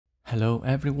Hello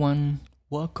everyone,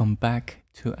 welcome back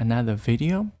to another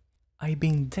video. I've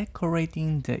been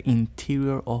decorating the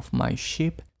interior of my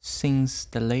ship since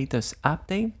the latest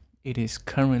update. It is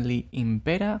currently in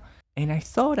beta and I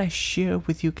thought I'd share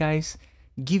with you guys,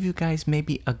 give you guys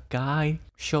maybe a guide,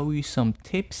 show you some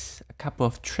tips, a couple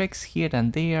of tricks here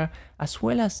and there, as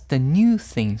well as the new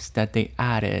things that they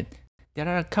added. There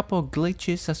are a couple of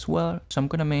glitches as well, so I'm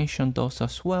gonna mention those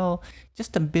as well.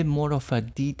 Just a bit more of a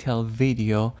detailed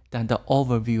video than the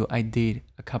overview I did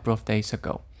a couple of days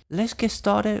ago. Let's get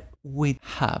started with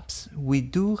Habs. We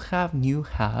do have new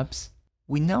Habs.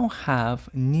 We now have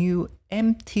new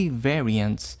empty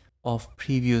variants of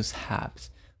previous Habs.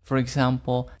 For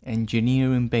example,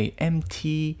 engineering bay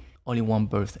empty, only one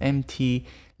berth empty,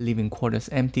 living quarters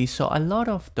empty. So a lot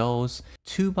of those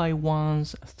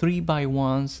 2x1s,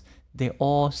 3x1s, they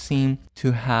all seem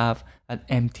to have an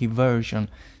empty version.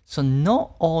 So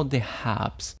not all the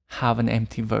Habs have an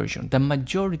empty version. The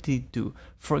majority do.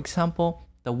 For example,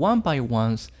 the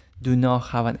 1x1s do not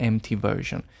have an empty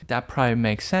version. That probably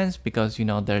makes sense because, you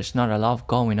know, there's not a lot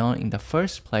going on in the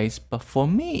first place. But for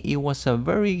me, it was a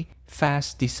very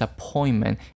fast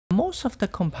disappointment. Most of the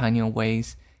companion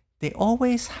ways, they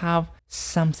always have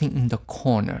something in the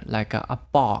corner, like a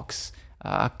box,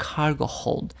 a cargo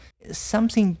hold,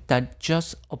 something that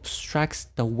just obstructs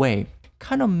the way,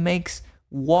 kind of makes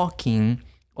walking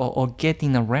or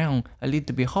getting around a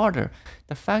little bit harder.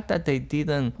 The fact that they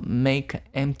didn't make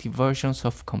empty versions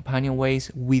of companion ways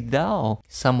without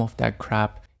some of that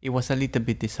crap, it was a little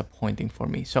bit disappointing for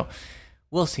me. So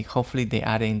we'll see, hopefully they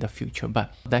add it in the future,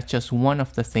 but that's just one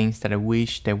of the things that I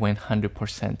wish they went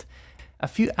 100%. A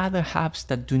few other Habs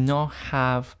that do not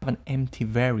have an empty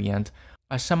variant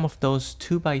are some of those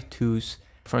 2x2s.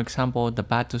 For example, the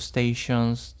battle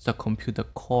stations, the computer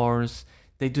cores,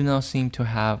 they do not seem to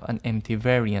have an empty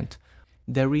variant.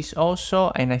 There is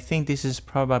also, and I think this is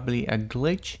probably a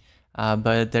glitch,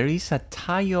 but there is a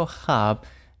tile hub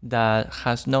that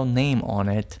has no name on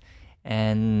it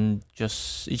and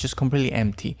it's just completely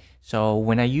empty. So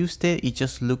when I used it, it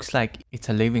just looks like it's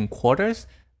a living quarters,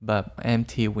 but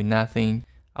empty with nothing.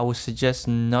 I would suggest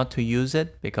not to use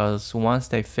it because once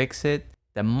they fix it,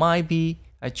 there might be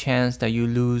a chance that you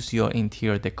lose your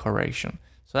interior decoration.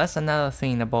 So that's another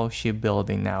thing about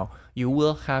shipbuilding now. You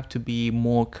will have to be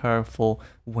more careful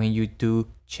when you do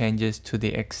changes to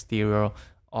the exterior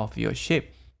of your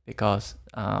ship because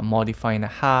modifying a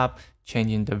hub,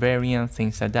 changing the variant,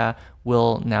 things like that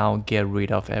will now get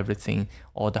rid of everything,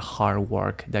 all the hard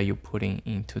work that you're putting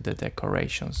into the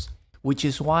decorations. Which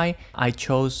is why I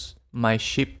chose my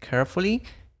ship carefully.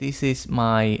 This is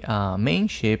my main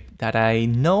ship that I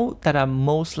know that I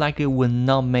most likely will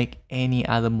not make any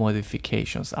other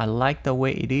modifications. I like the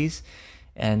way it is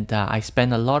and I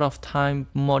spend a lot of time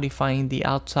modifying the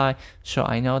outside, so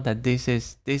I know that this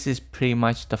is pretty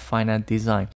much the final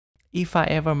design. If I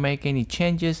ever make any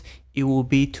changes, it will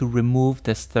be to remove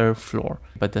the third floor,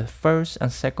 but the first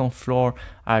and second floor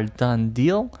are done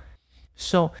deal.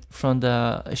 So from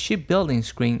the shipbuilding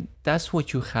screen, that's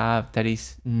what you have that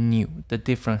is new, the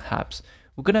different Habs.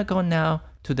 We're gonna go now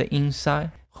to the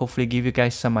inside, hopefully give you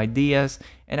guys some ideas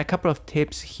and a couple of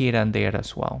tips here and there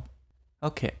as well.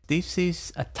 Okay, this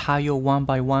is a tile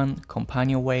 1x1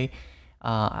 companionway,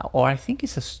 or I think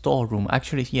it's a storeroom.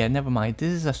 Actually, yeah, never mind.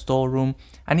 This is a storeroom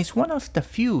and it's one of the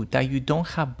few that you don't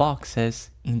have boxes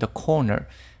in the corner.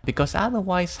 Because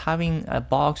otherwise having a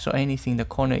box or anything in the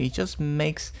corner, it just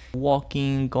makes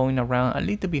walking, going around a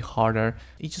little bit harder.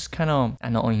 It's just kind of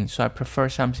annoying. So I prefer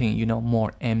something, you know,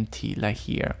 more empty like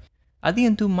here. I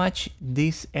didn't do much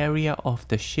this area of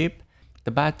the ship.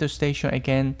 The battle station,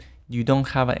 again, you don't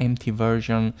have an empty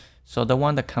version. So the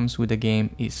one that comes with the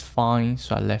game is fine.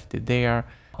 So I left it there.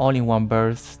 All in one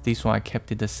berth. This one I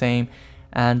kept it the same.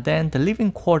 And then the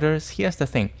living quarters, here's the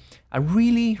thing. I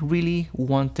really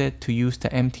wanted to use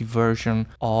the empty version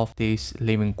of these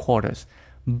living quarters.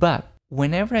 But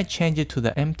whenever I change it to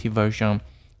the empty version,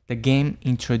 the game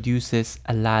introduces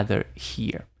a ladder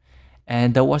here.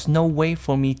 And there was no way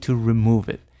for me to remove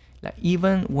it. Like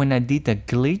even when I did the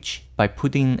glitch by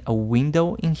putting a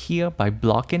window in here, by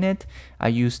blocking it, I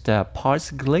used the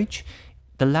parts glitch,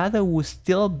 the ladder would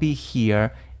still be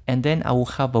here and then I will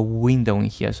have a window in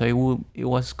here. So it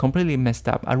was completely messed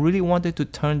up. I really wanted to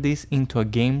turn this into a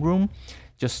game room,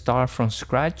 just start from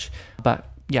scratch. But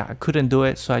yeah, I couldn't do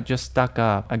it. So I just stuck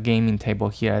a gaming table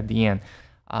here at the end.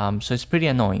 So it's pretty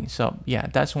annoying. So yeah,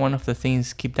 that's one of the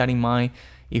things. Keep that in mind.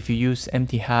 If you use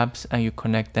empty Habs and you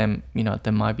connect them, you know,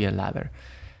 there might be a ladder.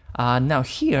 Now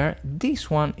here, this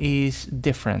one is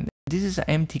different. This is an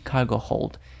empty cargo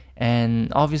hold.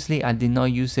 And obviously I did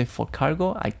not use it for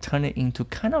cargo. I turned it into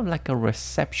kind of like a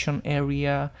reception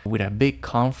area with a big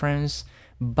conference.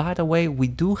 By the way, we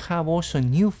do have also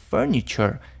new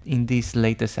furniture in this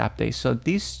latest update. So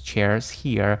these chairs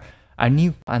here are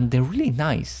new and they're really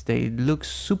nice. They look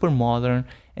super modern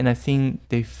and I think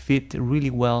they fit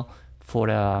really well for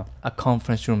a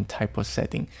conference room type of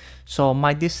setting. So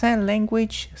my design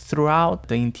language throughout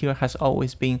the interior has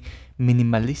always been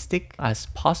minimalistic as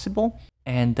possible.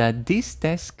 And this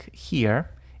desk here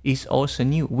is also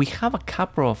new. We have a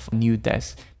couple of new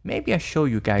desks. Maybe I'll show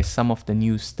you guys some of the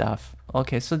new stuff.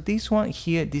 Okay, so this one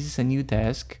here, this is a new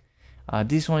desk.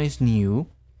 This one is new,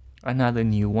 another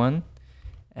new one.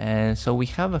 And so we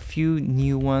have a few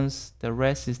new ones. The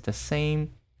rest is the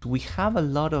same. We have a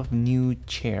lot of new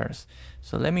chairs.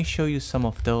 So let me show you some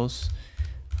of those.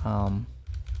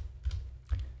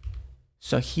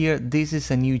 So here, this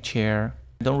is a new chair.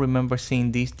 I don't remember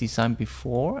seeing this design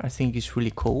before. I think it's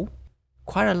really cool.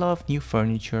 Quite a lot of new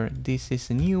furniture. This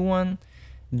is a new one.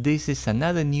 This is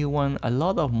another new one. A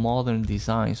lot of modern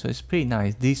design, so it's pretty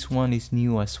nice. This one is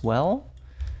new as well.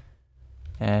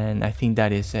 And I think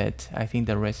that is it. I think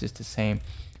the rest is the same.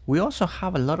 We also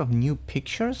have a lot of new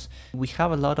pictures. We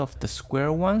have a lot of the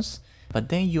square ones, but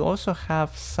then you also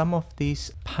have some of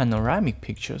these panoramic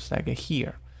pictures like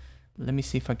here. Let me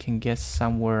see if I can get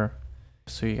somewhere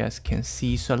so you guys can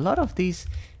see. So a lot of these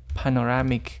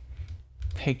panoramic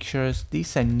pictures,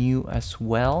 these are new as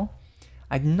well.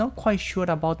 I'm not quite sure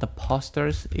about the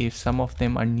posters, if some of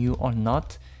them are new or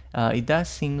not. It does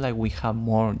seem like we have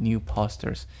more new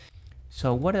posters.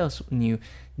 So what else new?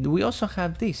 We also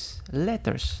have these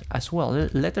letters as well,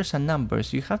 letters and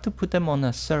numbers. You have to put them on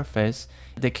a surface.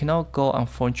 They cannot go,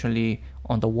 unfortunately,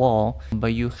 on the wall,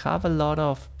 but you have a lot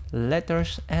of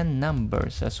letters and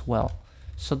numbers as well.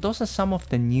 So those are some of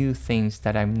the new things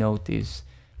that I've noticed.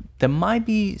 There might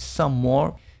be some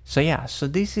more. So yeah, so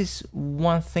this is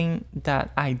one thing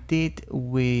that I did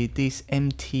with this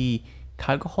empty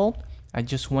cargo hold. I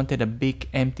just wanted a big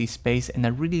empty space, and I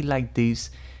really like this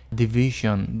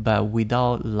division, but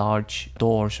without large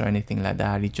doors or anything like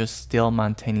that. It's just still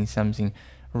maintaining something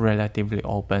relatively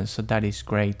open, so that is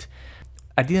great.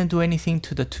 I didn't do anything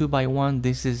to the 2x1.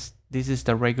 This is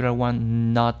the regular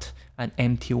one, not an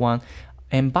empty one.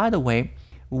 And by the way,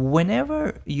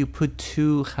 whenever you put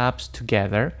two hubs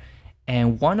together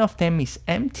and one of them is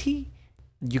empty,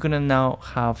 you're gonna now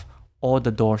have all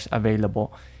the doors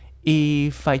available.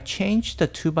 If I change the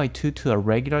 2x2 to a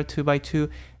regular 2x2,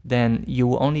 then you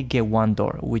will only get one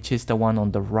door, which is the one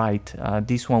on the right.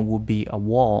 This one will be a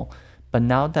wall, but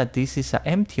now that this is an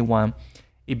empty one,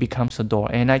 it becomes a door.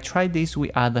 And I tried this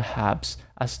with other hubs.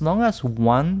 As long as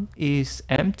one is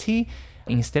empty,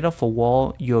 instead of a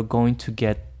wall, you're going to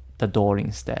get the door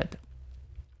instead.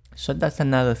 So that's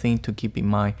another thing to keep in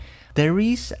mind. There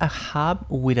is a hub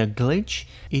with a glitch.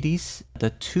 It is the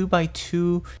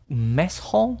 2x2 mess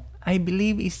hall. I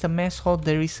believe it's the mess hall.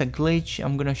 There is a glitch.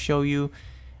 I'm gonna show you.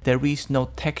 There is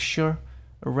no texture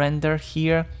render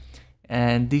here,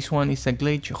 and this one is a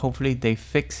glitch. Hopefully they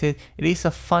fix it. It is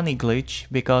a funny glitch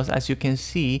because, as you can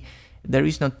see, there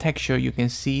is no texture. You can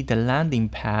see the landing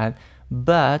pad,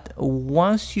 but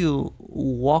once you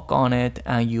walk on it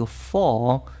and you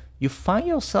fall, you find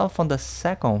yourself on the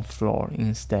second floor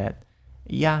instead.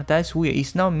 Yeah, that's weird.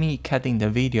 It's not me cutting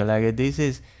the video. Like this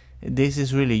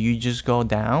is really, you just go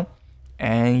down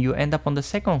and you end up on the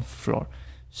second floor.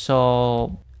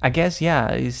 So I guess,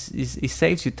 yeah, it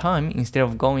saves you time. Instead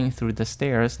of going through the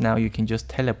stairs, now you can just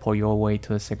teleport your way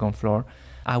to the second floor.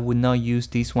 I would not use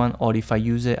this one, or if I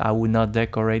use it, I would not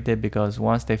decorate it, because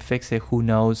once they fix it, who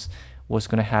knows what's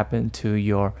gonna happen to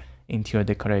your interior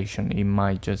decoration. It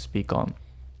might just be gone.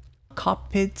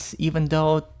 Cockpits, even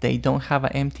though they don't have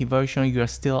an empty version, you're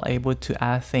still able to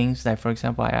add things. Like, for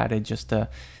example, I added just a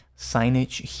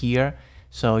signage here.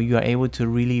 So you are able to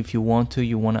really, if you want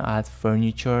to add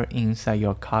furniture inside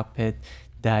your cockpit,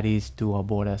 that is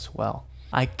doable as well.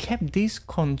 I kept this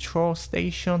control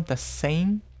station the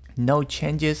same, no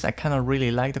changes. I kind of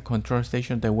really like the control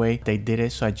station the way they did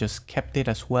it, so I just kept it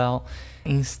as well.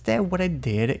 Instead, what I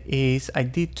did is I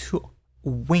did two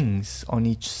wings on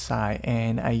each side,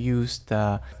 and I used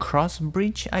the cross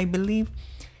bridge, I believe.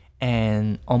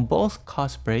 And on both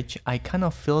cross bridge, I kind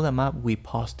of fill them up with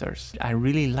posters. I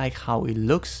really like how it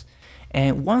looks.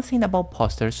 And one thing about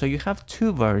posters, so you have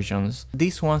two versions.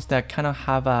 These ones that kind of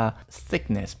have a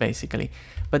thickness basically,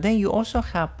 but then you also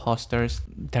have posters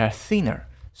that are thinner.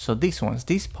 So these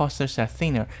posters are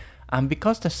thinner, and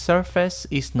because the surface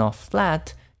is not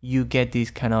flat, you get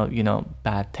this kind of,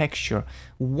 bad texture.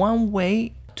 One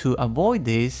way to avoid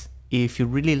this if you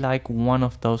really like one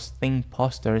of those thin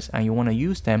posters and you want to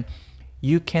use them,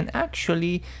 you can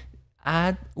actually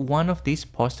add one of these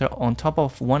posters on top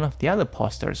of one of the other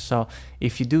posters. So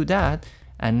if you do that,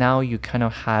 and now you kind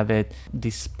of have it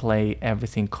display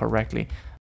everything correctly.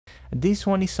 This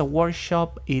one is a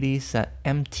workshop. It is an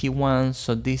empty one,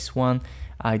 so this one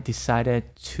I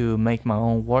decided to make my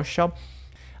own workshop.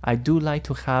 I do like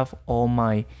to have all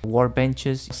my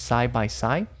workbenches side by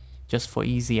side just for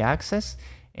easy access,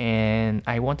 and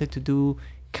I wanted to do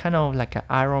kind of like an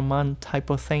Iron Man type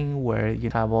of thing where you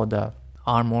have all the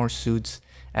armor suits,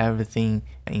 everything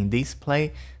in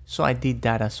display. So I did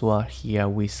that as well here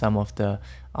with some of the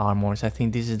armors. I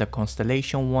think this is the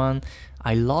Constellation one.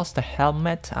 I lost the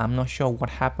helmet. I'm not sure what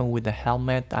happened with the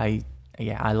helmet. I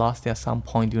lost it at some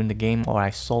point during the game, or I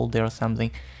sold it or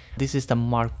something. This is the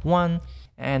Mark 1,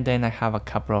 and then I have a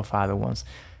couple of other ones.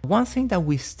 One thing that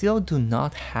we still do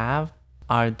not have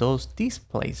are those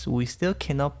displays. We still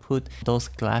cannot put those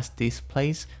glass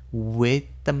displays with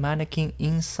the mannequin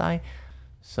inside.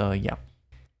 So yeah.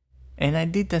 And I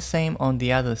did the same on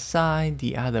the other side,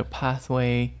 the other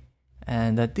pathway.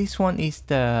 And this one is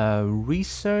the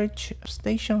research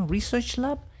station, research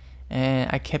lab. And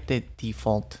I kept it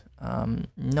default.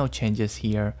 No changes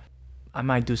here. I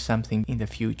might do something in the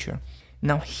future.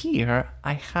 Now here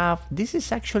I have, this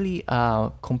is actually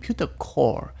a computer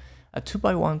core, a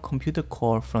 2x1 computer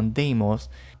core from Deimos,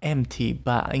 empty,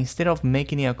 but instead of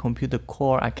making it a computer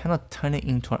core, I kind of turn it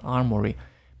into an armory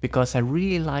because I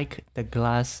really like the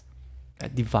glass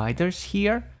dividers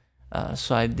here.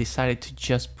 So I decided to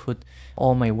just put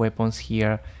all my weapons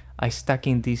here. I stuck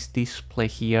in this display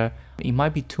here. It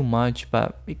might be too much,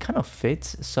 but it kind of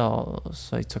fits, so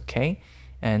it's okay.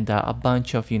 And a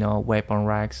bunch of, weapon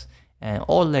racks, and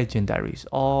all legendaries,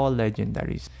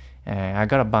 and I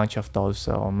got a bunch of those,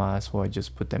 so I might as well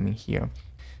just put them in here.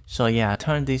 So yeah, I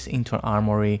turned this into an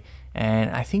armory, and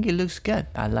I think it looks good.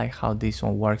 I like how this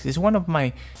one works. It's one of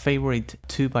my favorite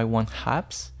 2x1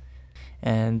 Habs,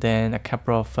 and then a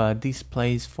couple of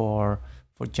displays for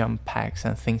jump packs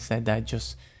and things like that,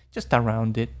 just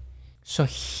around it. So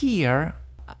here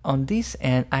on this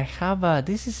end, I have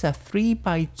this is a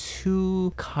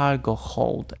 3x2 cargo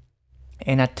hold,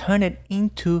 and I turn it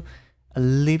into a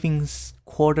living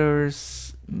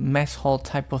quarters, mess hall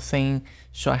type of thing.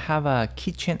 So I have a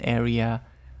kitchen area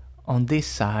on this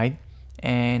side,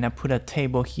 and I put a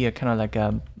table here, kind of like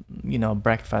a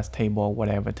breakfast table or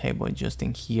whatever table, just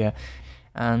in here.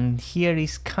 And here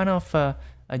is kind of a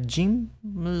gym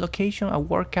location, a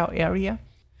workout area.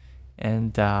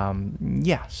 And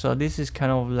yeah, so this is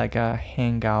kind of like a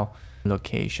hangout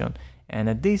location.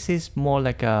 And this is more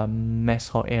like a mess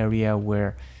hall area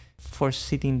where for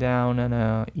sitting down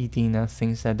and eating and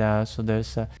things like that. So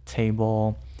there's a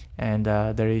table, and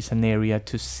there is an area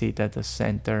to sit at the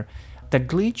center. The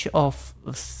glitch of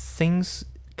things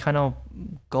kind of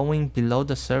going below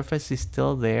the surface is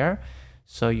still there,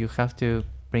 so you have to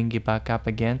bring it back up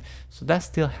again. So that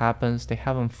still happens. They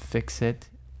haven't fixed it.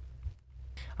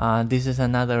 This is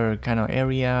another kind of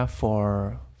area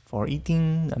for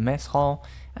eating, a mess hall.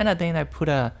 And then I put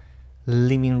a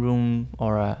living room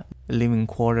or a living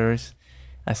quarters,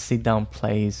 a sit down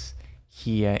place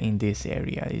here in this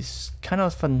area. It's kind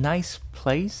of a nice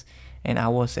place, and I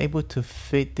was able to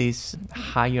fit these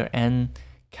higher end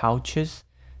couches.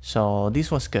 So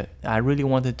this was good. I really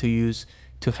wanted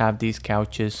to have these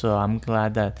couches, so I'm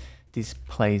glad that this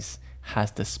place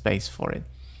has the space for it.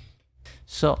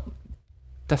 So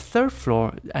the third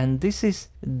floor, and this is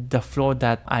the floor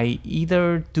that I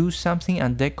either do something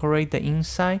and decorate the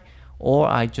inside, or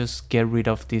I just get rid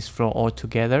of this floor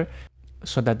altogether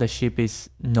so that the ship is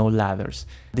no ladders.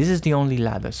 This is the only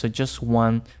ladder, so just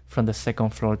one from the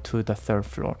second floor to the third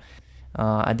floor.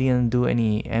 I didn't do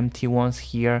any empty ones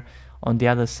here. On the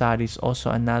other side is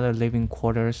also another living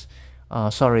quarters.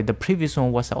 Sorry, the previous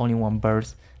one was the only one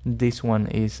berth. This one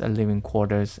is a living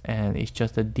quarters, and it's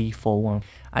just a default one.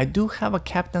 I do have a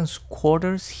captain's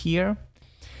quarters here.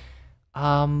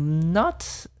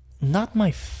 Not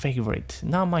my favorite.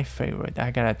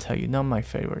 I gotta tell you, not my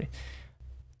favorite.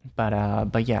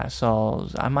 But yeah, so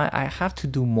I have to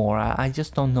do more. I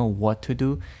just don't know what to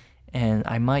do, and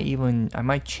I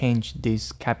might change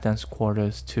this captain's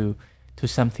quarters to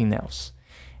something else.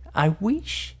 I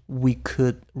wish we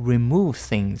could remove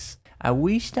things. I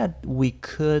wish that we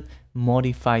could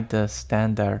modify the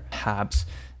standard Habs.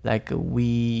 Like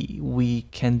we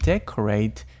can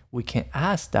decorate, we can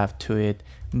add stuff to it,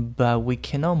 but we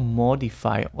cannot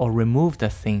modify or remove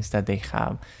the things that they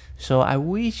have. So I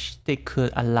wish they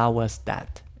could allow us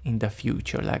that in the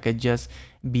future. Like I just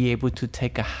be able to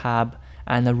take a hub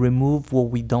and remove what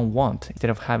we don't want instead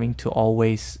of having to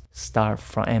always start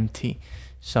from empty.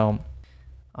 So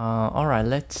all right,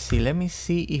 let's see. Let me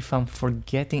see if I'm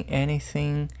forgetting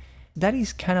anything. That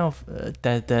is kind of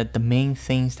the main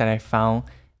things that I found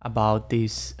about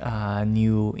this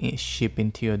new ship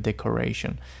interior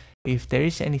decoration. If there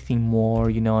is anything more,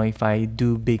 you know, if I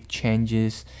do big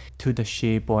changes to the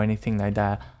ship or anything like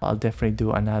that, I'll definitely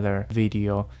do another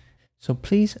video. So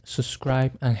please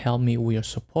subscribe and help me with your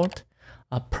support.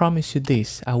 I promise you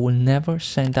this, I will never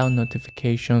send out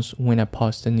notifications when I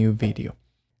post a new video.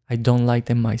 I don't like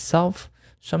them myself,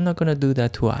 so I'm not gonna do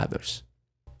that to others.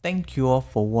 Thank you all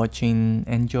for watching,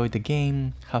 enjoy the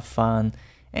game, have fun,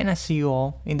 and I'll see you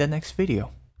all in the next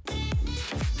video.